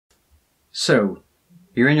So,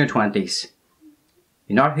 you're in your 20s.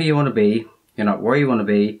 You're not who you want to be, you're not where you want to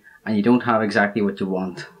be, and you don't have exactly what you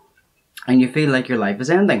want. And you feel like your life is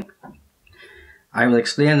ending. I will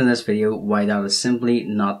explain in this video why that is simply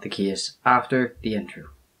not the case after the intro.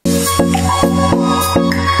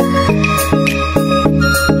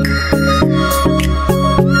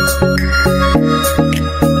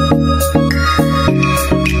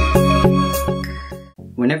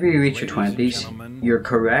 Whenever you reach your 20s, you're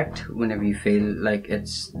correct whenever you feel like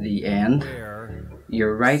it's the end.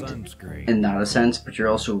 You're right in that sense, but you're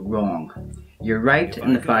also wrong. You're right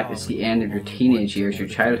in the fact it's the end of your teenage years, your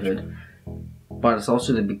childhood, but it's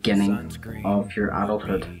also the beginning of your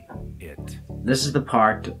adulthood. This is the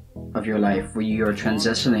part of your life where you are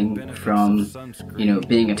transitioning from,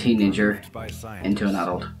 being a teenager into an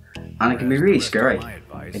adult. And it can be really scary.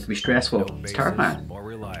 It can be stressful. It's terrifying.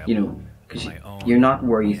 Because you're not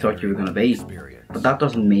where you thought you were going to be. But that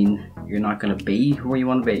doesn't mean you're not going to be where you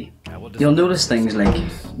want to be. You'll notice things like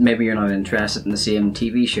maybe you're not interested in the same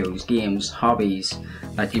TV shows, games, hobbies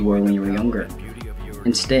that you were when you were younger.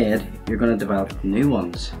 Instead, you're going to develop new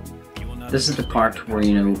ones. This is the part where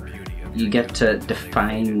you get to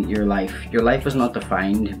define your life. Your life is not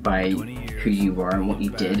defined by who you were and what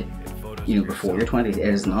you did before your 20s. It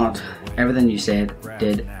is not. Everything you said,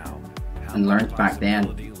 did and learned back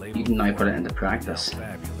then, you can now put it into practice.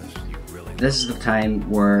 This is the time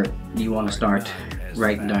where you want to start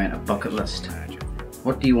writing down a bucket list.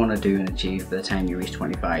 What do you want to do and achieve by the time you reach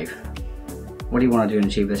 25? What do you want to do and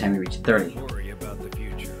achieve by the time you reach 30?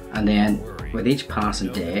 And then with each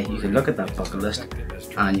passing day, you can look at that bucket list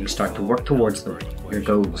and you start to work towards them, your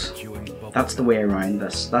goals. That's the way around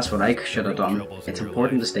this. That's what I should have done. It's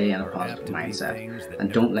important to stay in a positive mindset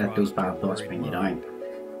and don't let those bad thoughts bring you down.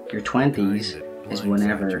 Your 20s is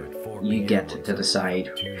whenever you get to decide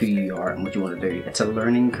who you are and what you want to do. It's a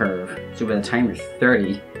learning curve. So by the time you're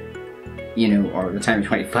 30, or the time you're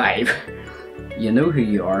 25, you know who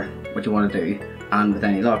you are, what you want to do, and with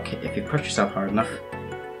any luck, if you push yourself hard enough,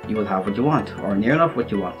 you will have what you want, or near enough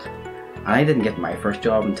what you want. And I didn't get my first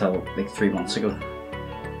job until like 3 months ago.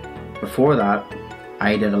 Before that,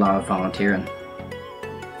 I did a lot of volunteering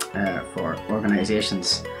for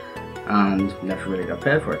organisations and never really got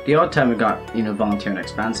paid for it. The odd time I got, volunteering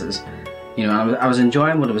expenses, I was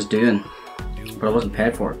enjoying what I was doing, but I wasn't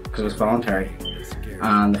paid for it because it was voluntary.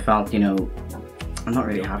 And I felt, I'm not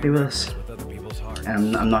really happy with this.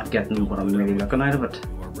 And I'm not getting what I'm really looking out of it.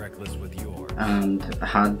 And I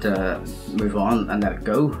had to move on and let it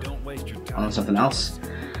go on something else.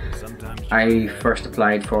 I first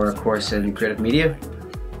applied for a course in creative media,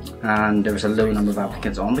 and there was a low number of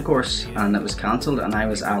applicants on the course and it was cancelled, and I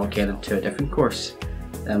was allocated to a different course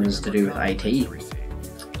that was to do with IT.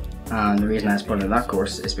 And the reason I was put in that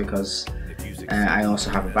course is because I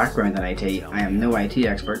also have a background in IT. I am no IT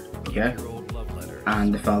expert, okay?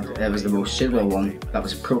 And I felt it was the most suitable one that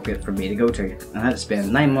was appropriate for me to go to. And I had to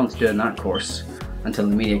spend 9 months doing that course until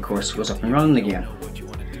the media course was up and running again.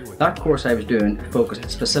 That course I was doing focused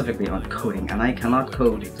specifically on coding, and I cannot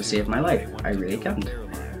code to save my life. I really can't.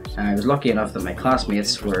 And I was lucky enough that my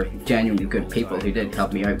classmates were genuinely good people who did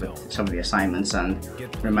help me out with some of the assignments and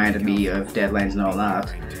reminded me of deadlines and all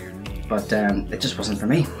that. But it just wasn't for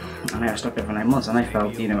me. And I was stuck there for 9 months, and I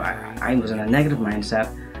felt, I was in a negative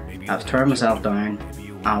mindset. I was tearing myself down,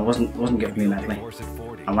 and it wasn't good for me mentally.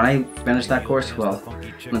 And when I finished that course, well,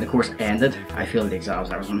 when the course ended, I failed the exams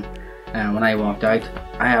and everything. And when I walked out,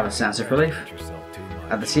 I had a sense of relief.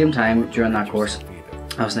 At the same time, during that course,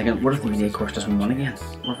 I was thinking, what if the media course doesn't run again?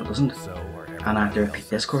 What if it doesn't? And I have to repeat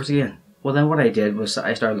this course again. Well, then what I did was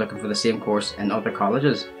I started looking for the same course in other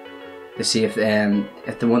colleges to see if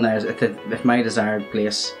my desired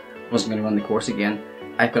place wasn't going to run the course again.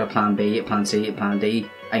 I've got a plan B, a plan C, a plan D.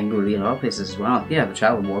 I can go to the other places as well. Yeah, the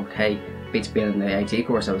travel more, but hey, beats being in the IT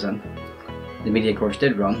course I was in. The media course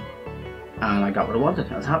did run, and I got what I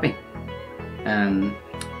wanted. I was happy.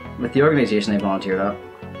 With the organisation I volunteered at,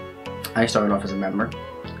 I started off as a member,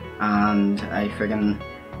 and I friggin'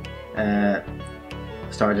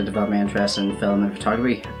 started to develop my interest in film and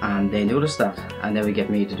photography, and they noticed that, and they would get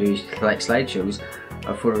me to do like slideshows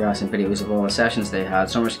of photographs and videos of all the sessions they had,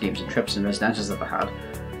 summer schemes and trips and residentials that they had.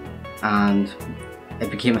 And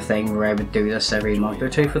it became a thing where I would do this every month or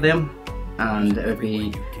two for them, and it would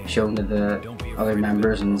be shown to the other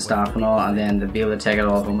members and staff and all, and then they'd be able to take it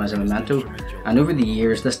all home as a memento. And over the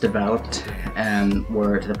years this developed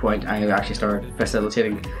where to the point I actually started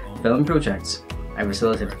facilitating film projects. I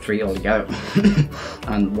facilitated 3 altogether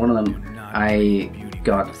and one of them I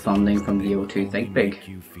got funding from the O2 Think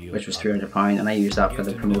Big, which was £300, and I used that for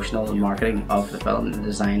the promotional and marketing of the film and the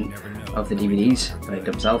design of the DVDs that I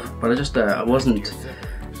did myself, but I wasn't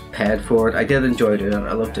paid for it. I did enjoy doing it,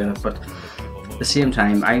 I loved doing it, but at the same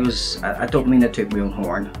time I don't mean to toot my own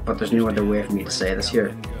horn, but there's no other way for me to say this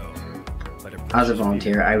here. As a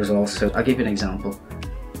volunteer, I was also, I'll give you an example,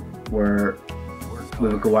 where we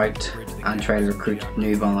would go out and try to recruit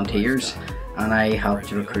new volunteers, and I helped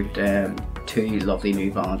to recruit 2 lovely new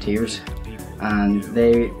volunteers, and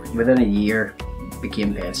they within a year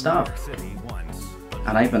became paid staff.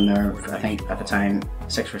 And I've been there, I think at the time,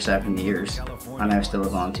 6 or 7 years, and I was still a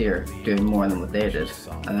volunteer, doing more than what they did,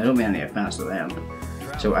 and I don't mean any offence to them.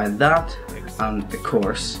 So that and the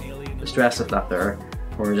course, the stress of that there,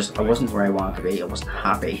 were just, I wasn't where I wanted to be, I wasn't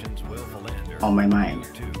happy on my mind.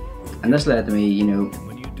 And this led to me, you know,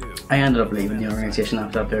 I ended up leaving the organisation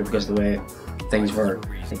after that there because of the way things were.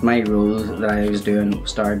 Like my role that I was doing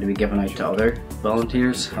started to be given out to other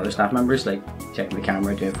volunteers, other staff members, like checking the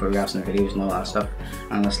camera, doing photographs and videos and all that stuff.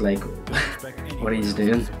 And it's like, what are you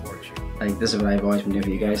doing? Like, this is what I've always been doing for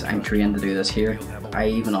you guys. I'm trained to do this here. I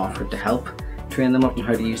even offered to help train them up on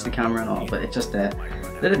how to use the camera and all, but it just, they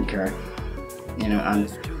didn't care. You know, and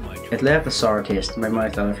it left a sour taste in my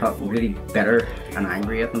mouth that I felt really bitter and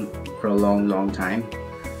angry at them for a long time,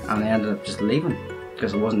 and I ended up just leaving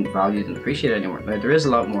because I wasn't valued and appreciated anymore. Now, there is a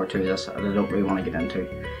lot more to this that I don't really want to get into,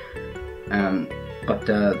 but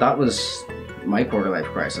that was my quarter life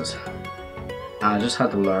crisis, and I just had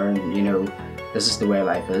to learn, you know, this is the way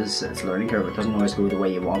life is. It's a learning curve. It doesn't always go the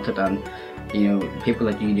way you want it, and you know, people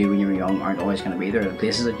that you do when you're young aren't always going to be there. The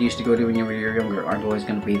places that you used to go to when you were younger aren't always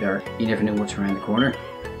going to be there. You never know what's around the corner.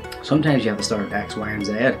 Sometimes you have to start at X, Y and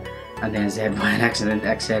Z, and then Z, Y and X, and then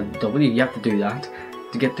X, Z, W. You have to do that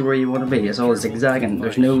to get to where you want to be. It's all zigzagging.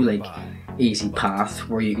 There's no like easy path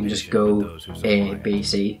where you can just go A, B,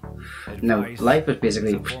 C. No, life is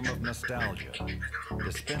basically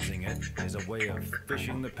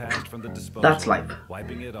that's life.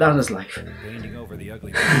 That is life.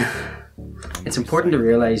 It's important to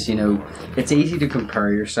realize, you know, it's easy to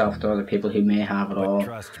compare yourself to other people who may have it all.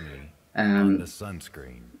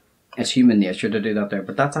 It's human nature to do that there,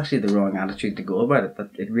 but that's actually the wrong attitude to go about it.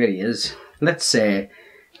 That it really is. Let's say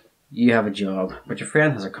you have a job, but your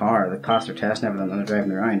friend has a car, they passed their test and everything, and they're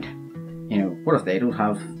driving around. You know, what if they don't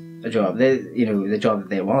have a job? They, you know, the job that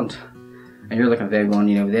they want, and you're looking at them going,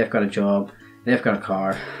 you know, they've got a job, they've got a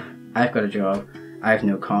car, I've got a job, I have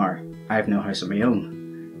no car, I have no house of my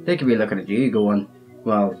own. They could be looking at you going,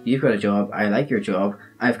 well, you've got a job, I like your job,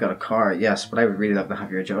 I've got a car, yes, but I would really love to have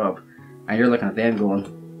your job. And you're looking at them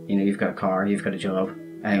going, you know, you've got a car, you've got a job,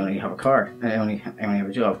 I only have a car, I only have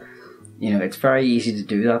a job. You know, it's very easy to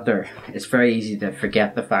do that there. It's very easy to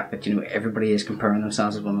forget the fact that, you know, everybody is comparing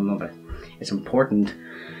themselves with one another. It's important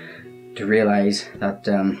to realise that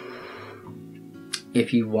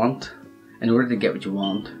if you want, in order to get what you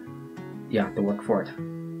want, you have to work for it.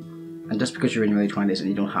 And just because you're in your early 20s and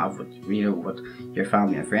you don't have what, you know, what your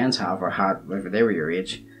family and friends have or had whenever they were your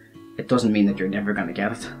age, it doesn't mean that you're never going to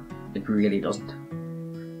get it. It really doesn't.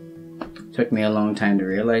 It took me a long time to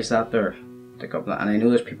realise that there. And I know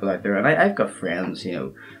there's people out there, and I've got friends, you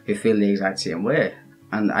know, who feel the exact same way.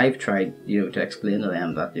 And I've tried, you know, to explain to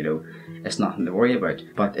them that, you know, it's nothing to worry about.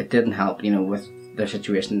 But it didn't help, you know, with the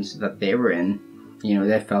situations that they were in. You know,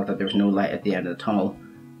 they felt that there was no light at the end of the tunnel,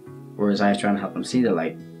 whereas I was trying to help them see the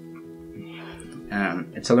light.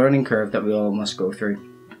 It's a learning curve that we all must go through.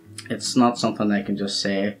 It's not something I can just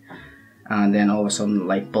say, and then all of a sudden the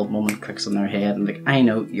light bulb moment clicks in their head and like, I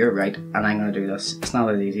know, you're right, and I'm going to do this. It's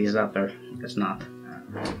not as easy as that there. It's not.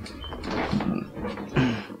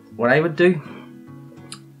 What I would do,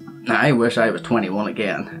 now I wish I was 21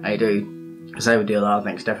 again, I do, because I would do a lot of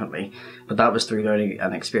things differently, but that was through learning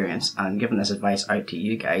and experience, and giving this advice out to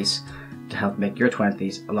you guys to help make your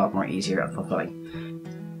 20s a lot more easier and fulfilling.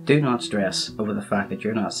 Do not stress over the fact that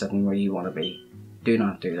you're not sitting where you want to be. Do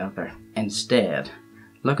not do that there. Instead,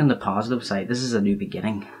 look on the positive side. This is a new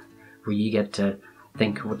beginning where you get to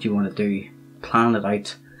think what you want to do, plan it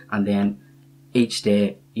out, and then each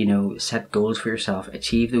day, you know, set goals for yourself,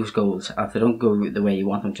 achieve those goals. If they don't go the way you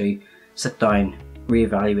want them to, sit down,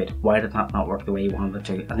 reevaluate, why did that not work the way you wanted it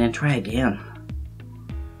to, and then try again.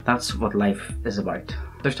 That's what life is about.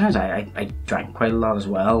 There's times I drank quite a lot as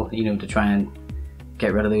well, you know, to try and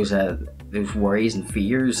get rid of those worries and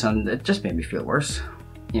fears, and it just made me feel worse.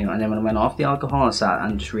 You know, and then when I went off the alcohol, I sat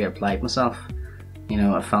and just reapplied myself. You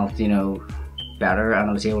know, I felt, you know, better, and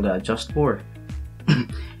I was able to adjust more.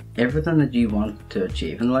 Everything that you want to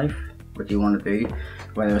achieve in life, what you want to do,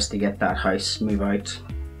 whether it's to get that house, move out,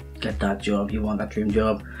 get that job you want, that dream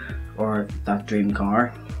job, or that dream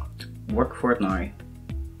car, work for it now.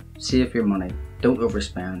 Save your money, Don't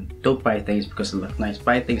overspend. Don't buy things because they look nice.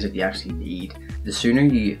 Buy things that you actually need. The sooner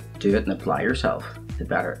you do it and apply yourself, the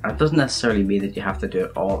better. And it doesn't necessarily mean that you have to do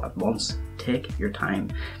it all at once. Take your time,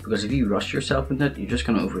 because if you rush yourself into it, you're just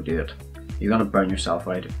going to overdo it. You're going to burn yourself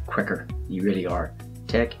out quicker. You really are.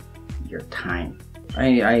 Take your time.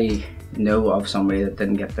 I know of somebody that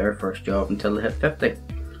didn't get their first job until they hit 50.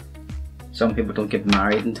 Some people don't get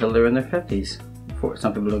married until they're in their 50s.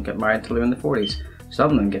 Some people don't get married until they're in their 40s.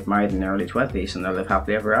 Some of them get married in their early 20s and they live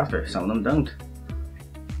happily ever after. Some of them don't.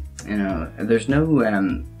 You know, there's no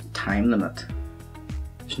time limit.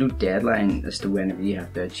 There's no deadline as to whenever you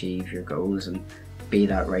have to achieve your goals and be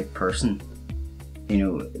that right person. You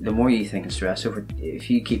know, the more you think and stress over it, if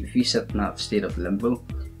you sit in that state of limbo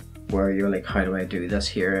where you're like, how do I do this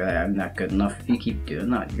here? I'm not good enough. If you keep doing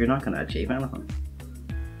that, you're not going to achieve anything.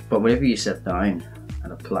 But whenever you sit down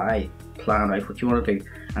and apply, plan out what you want to do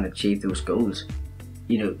and achieve those goals,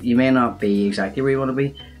 you know, you may not be exactly where you want to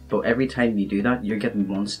be, but every time you do that, you're getting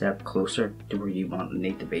one step closer to where you want and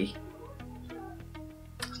need to be.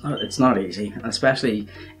 It's not easy, especially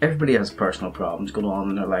everybody has personal problems going on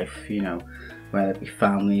in their life, you know, whether it be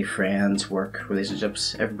family, friends, work,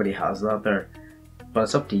 relationships. Everybody has that there, but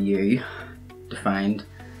it's up to you to find,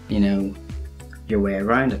 you know, your way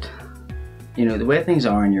around it. You know, the way things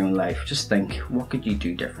are in your own life, just think, what could you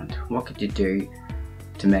do different? What could you do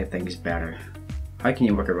to make things better? How can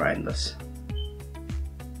you work around this?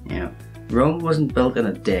 You know, Rome wasn't built in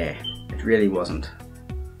a day. It really wasn't.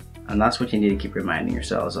 And that's what you need to keep reminding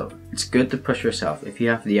yourselves of. It's good to push yourself. If you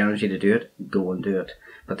have the energy to do it, go and do it.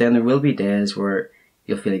 But then there will be days where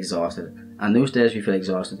you'll feel exhausted. And those days you feel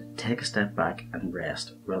exhausted, take a step back and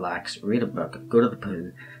rest, relax, read a book, go to the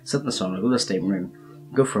pool, sit in the sauna, go to the steam room,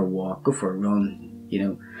 go for a walk, go for a run, you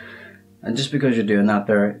know. And just because you're doing that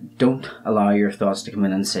there, don't allow your thoughts to come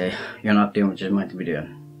in and say, you're not doing what you're meant to be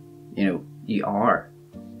doing. You know, you are.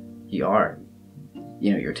 You are.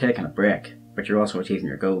 You know, you're taking a break, but you're also achieving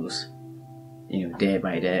your goals, you know, day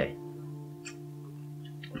by day.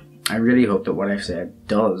 I really hope that what I've said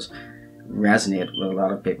does resonate with a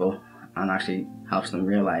lot of people and actually helps them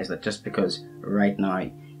realize that just because right now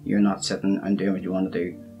you're not sitting and doing what you want to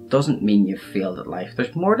do doesn't mean you've failed at life.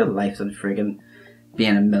 There's more to life than friggin'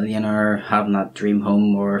 being a millionaire, having that dream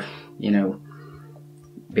home, or, you know,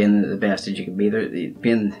 being the best that you can be,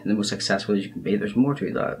 being the most successful as you can be. There's more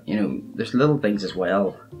to that. You know, there's little things as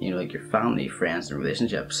well, you know, like your family, friends and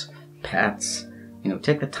relationships, pets. You know,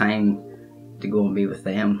 take the time to go and be with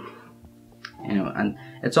them. You know, and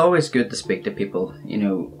it's always good to speak to people, you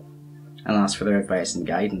know, and ask for their advice and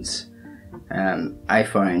guidance. I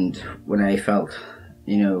found when I felt,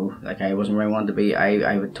 you know, like I wasn't where I wanted to be,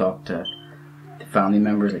 I would talk to family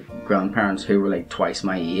members, like grandparents who were like twice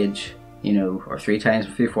my age, you know, or 4 times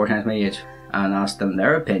my age, and ask them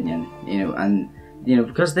their opinion, you know, and, you know,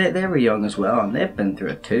 because they were young as well, and they've been through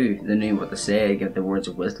it too. They knew what to say, get the words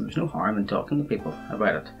of wisdom. There's no harm in talking to people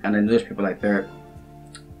about it. And then there's people like there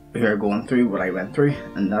who are going through what I went through,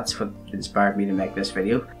 and that's what inspired me to make this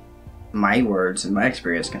video. My words and my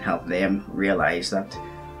experience can help them realize that,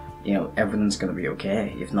 you know, everything's going to be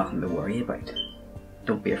okay. You have nothing to worry about.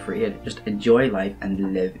 Don't be afraid. Just enjoy life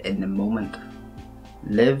and live in the moment.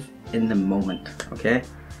 Live in the moment, okay?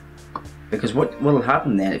 Because what will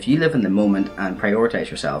happen then, if you live in the moment and prioritize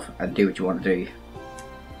yourself and do what you want to do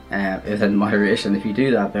within moderation, if you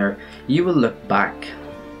do that there, you will look back,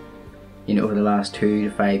 you know, over the last 2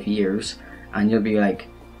 to 5 years, and you'll be like,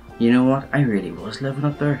 you know what, I really was living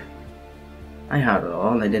up there. I had it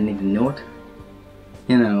all and I didn't even know it.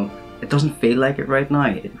 You know, it doesn't feel like it right now.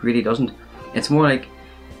 It really doesn't. It's more like,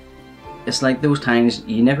 it's like those times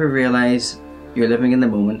you never realize you're living in the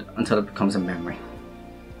moment until it becomes a memory.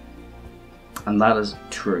 And that is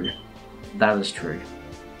true. That is true.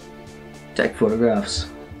 Take photographs,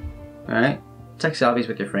 alright? Take selfies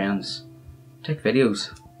with your friends. Take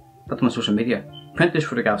videos. Put them on social media. Print those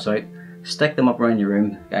photographs out. Stick them up around your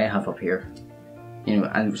room, like I have up here. You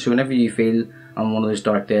know, and so whenever you feel on one of those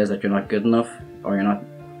dark days that you're not good enough, or you're not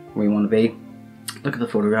where you want to be, look at the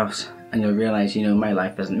photographs and you'll realise, you know, my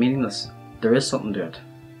life isn't meaningless. There is something to it.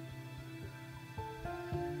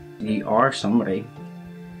 You are somebody.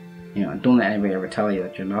 You know, don't let anybody ever tell you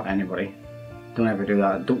that you're not anybody. Don't ever do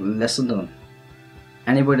that. Don't listen to them.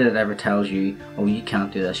 Anybody that ever tells you, oh, you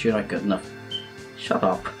can't do this, you're not good enough, shut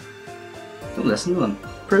up. Don't listen to them.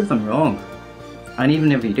 Prove them wrong. And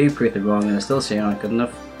even if you do prove them wrong and they still say you're not good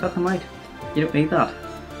enough, cut them out. You don't need that.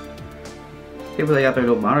 People like that there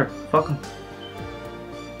don't matter. Fuck them.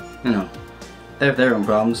 You know, they have their own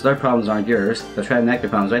problems. Their problems aren't yours. They're trying to make their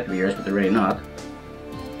problems out to be yours, but they're really not.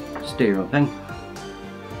 Just do your own thing.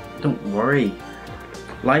 Don't worry.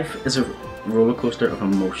 Life is roller coaster of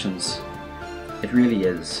emotions. It really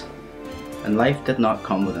is. And life did not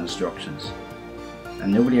come with instructions.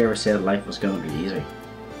 And nobody ever said life was going to be easy.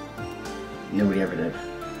 Nobody ever did.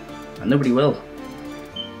 And nobody will.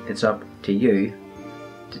 It's up to you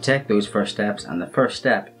to take those first steps, and the first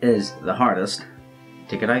step is the hardest.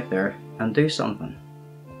 To get out there and do something.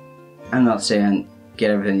 I'm not saying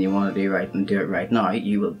get everything you want to do right and do it right now.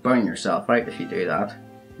 You will burn yourself out if you do that.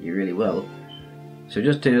 You really will. So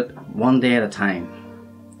just do it one day at a time.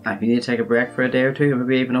 And if you need to take a break for a day or two, or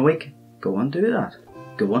maybe even a week, go and do that.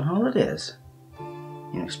 Go on holidays.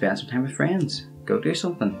 Spend some time with friends. Go do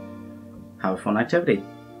something. Have a fun activity.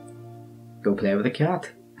 Go play with a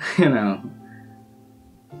cat.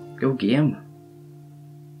 Go game.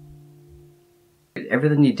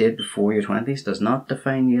 Everything you did before your 20s does not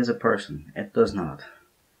define you as a person. It does not.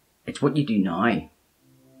 It's what you do now.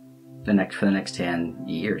 For the next 10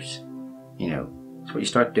 years. It's what you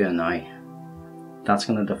start doing now. That's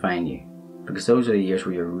going to define you. Because those are the years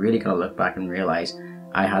where you're really going to look back and realise,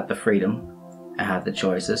 I had the freedom, I had the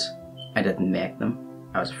choices, I didn't make them,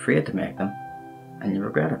 I was afraid to make them, and you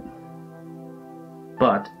regret it.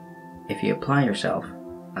 But if you apply yourself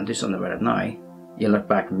and do something about it now, you look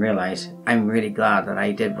back and realise, I'm really glad that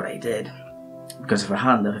I did what I did. Because if I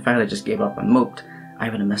had just gave up and moped, I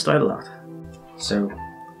would have missed out a lot. So,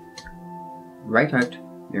 write out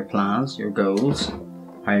your plans, your goals,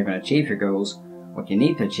 how you're going to achieve your goals, what you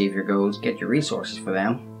need to achieve your goals, get your resources for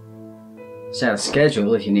them, set a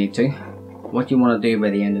schedule if you need to, what you want to do by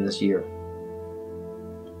the end of this year,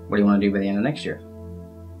 what do you want to do by the end of next year.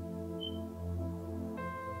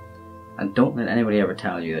 And don't let anybody ever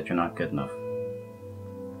tell you that you're not good enough.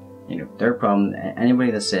 Their problem,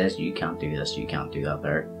 anybody that says you can't do this, you can't do that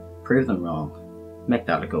there, prove them wrong. Make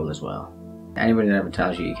that a goal as well. Anybody that ever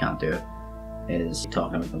tells you you can't do it is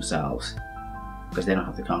talking about themselves, because they don't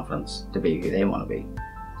have the confidence to be who they want to be.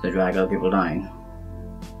 So they drag other people down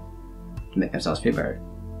to make themselves feel better.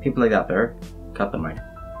 People like that there, cut them out.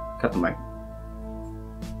 Cut them out.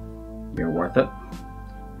 You're worth it.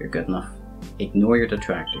 You're good enough. Ignore your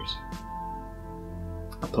detractors.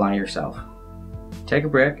 Apply yourself. Take a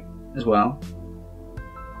break as well.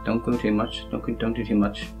 Don't go too much. Don't do too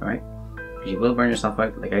much, alright? Because you will burn yourself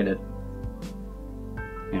out like I did.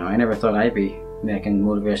 I never thought I'd be making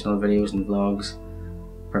motivational videos and vlogs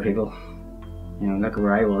for people. Look at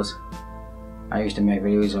where I was. I used to make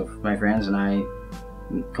videos of my friends and I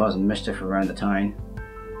causing mischief around the town.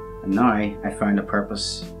 And now I found a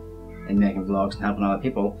purpose in making vlogs and helping other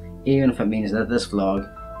people, even if it means that this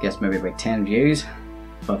vlog gets maybe about 10 views.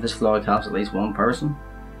 But if this vlog helps at least one person,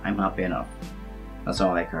 I'm happy enough. That's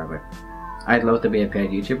all I care about. I'd love to be a paid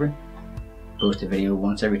YouTuber, post a video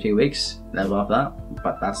once every 2 weeks, live off that,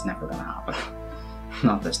 but that's never gonna happen.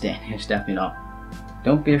 Not this day and age, definitely not.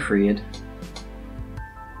 Don't be afraid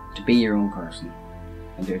to be your own person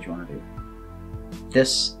and do what you want to do.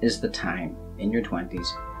 This is the time in your 20s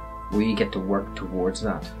where you get to work towards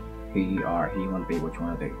that. Who you are, who you want to be, what you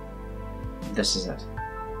want to do. This is it.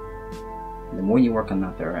 The more you work on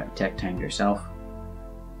that there and take time to yourself,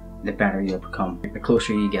 the better you'll become, the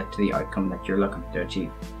closer you get to the outcome that you're looking to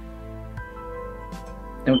achieve.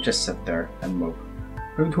 Don't just sit there and mope.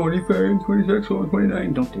 I'm 25, I'm 26, I'm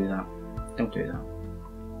 29. Don't do that. Don't do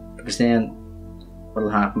that. Because then what'll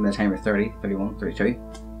happen by the time you're 30, 31, 32,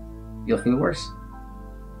 you'll feel worse.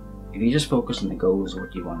 If you just focus on the goals of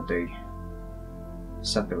what you want to do,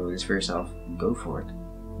 set the rules for yourself and go for it,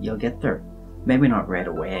 you'll get there. Maybe not right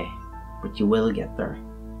away, but you will get there.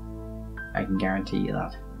 I can guarantee you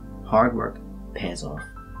that. Hard work pays off.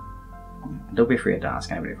 Don't be afraid to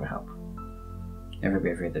ask anybody for help. Never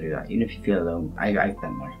be afraid to do that. Even if you feel alone, I've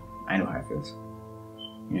been there. I know how it feels.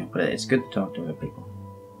 But it's good to talk to other people.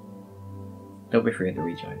 Don't be afraid to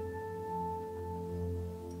reach out.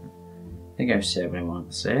 I think I've said what I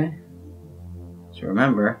wanted to say. So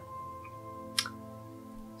remember,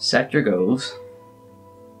 set your goals,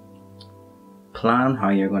 plan how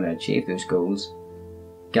you're going to achieve those goals,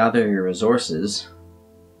 gather your resources,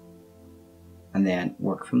 and then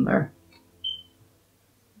work from there.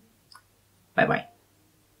 Bye bye.